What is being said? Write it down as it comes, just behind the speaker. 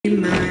My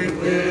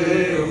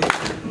girl.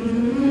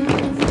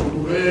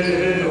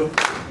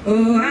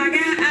 Oh, I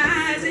got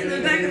eyes in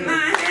the back of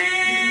my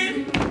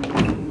head,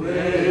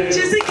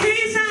 just in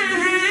case I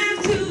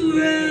have to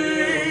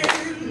run.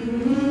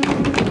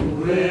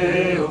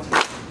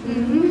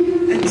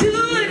 I do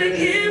what I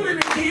can when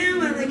I can,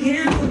 while I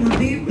can for my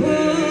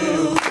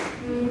people.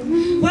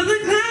 While the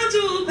clouds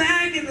roll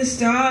back and the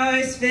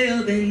stars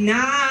fill the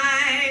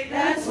night,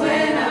 that's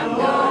when I'm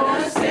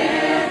gonna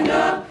stand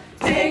up,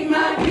 take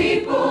my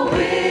people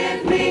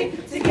with me.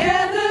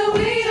 Together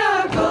we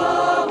are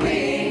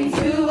going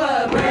to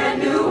a brand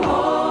new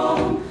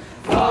home,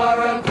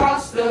 far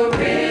across the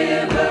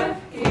river.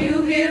 Can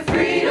you hear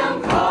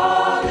freedom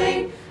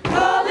calling,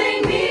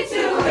 calling me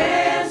to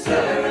answer?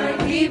 And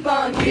keep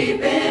on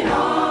keeping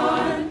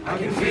on. I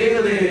can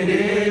feel it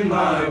in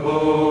my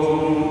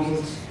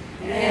bones,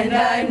 and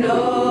I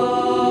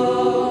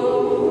know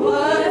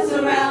what's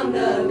around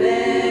the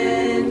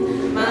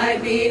bend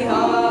might be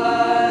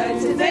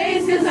hard to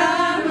face, 'cause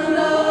I'm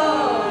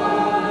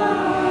alone,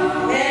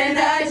 and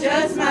I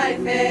just might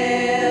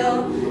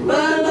fail,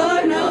 but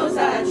Lord knows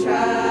I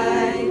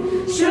tried.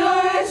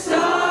 Sure,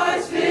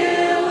 stars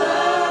fill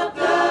up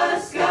the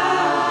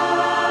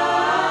sky.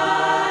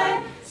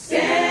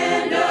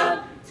 Stand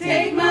up,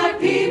 take my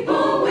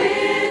people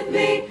with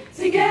me.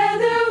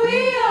 Together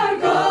we are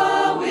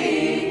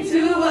going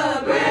to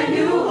a brand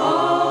new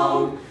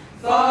home,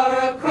 far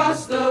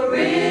across the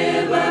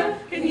river.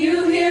 Can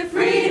you hear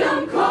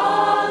freedom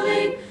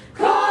calling,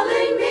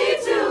 calling me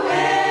to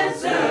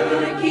answer?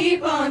 Gonna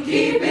keep on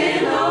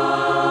keeping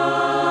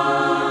on.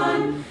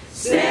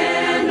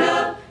 Stand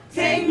up,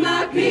 take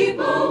my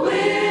people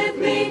with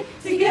me.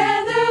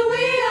 Together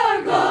we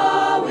are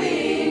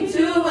going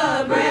to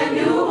a brand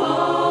new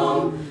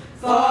home,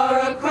 far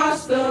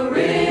across the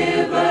river.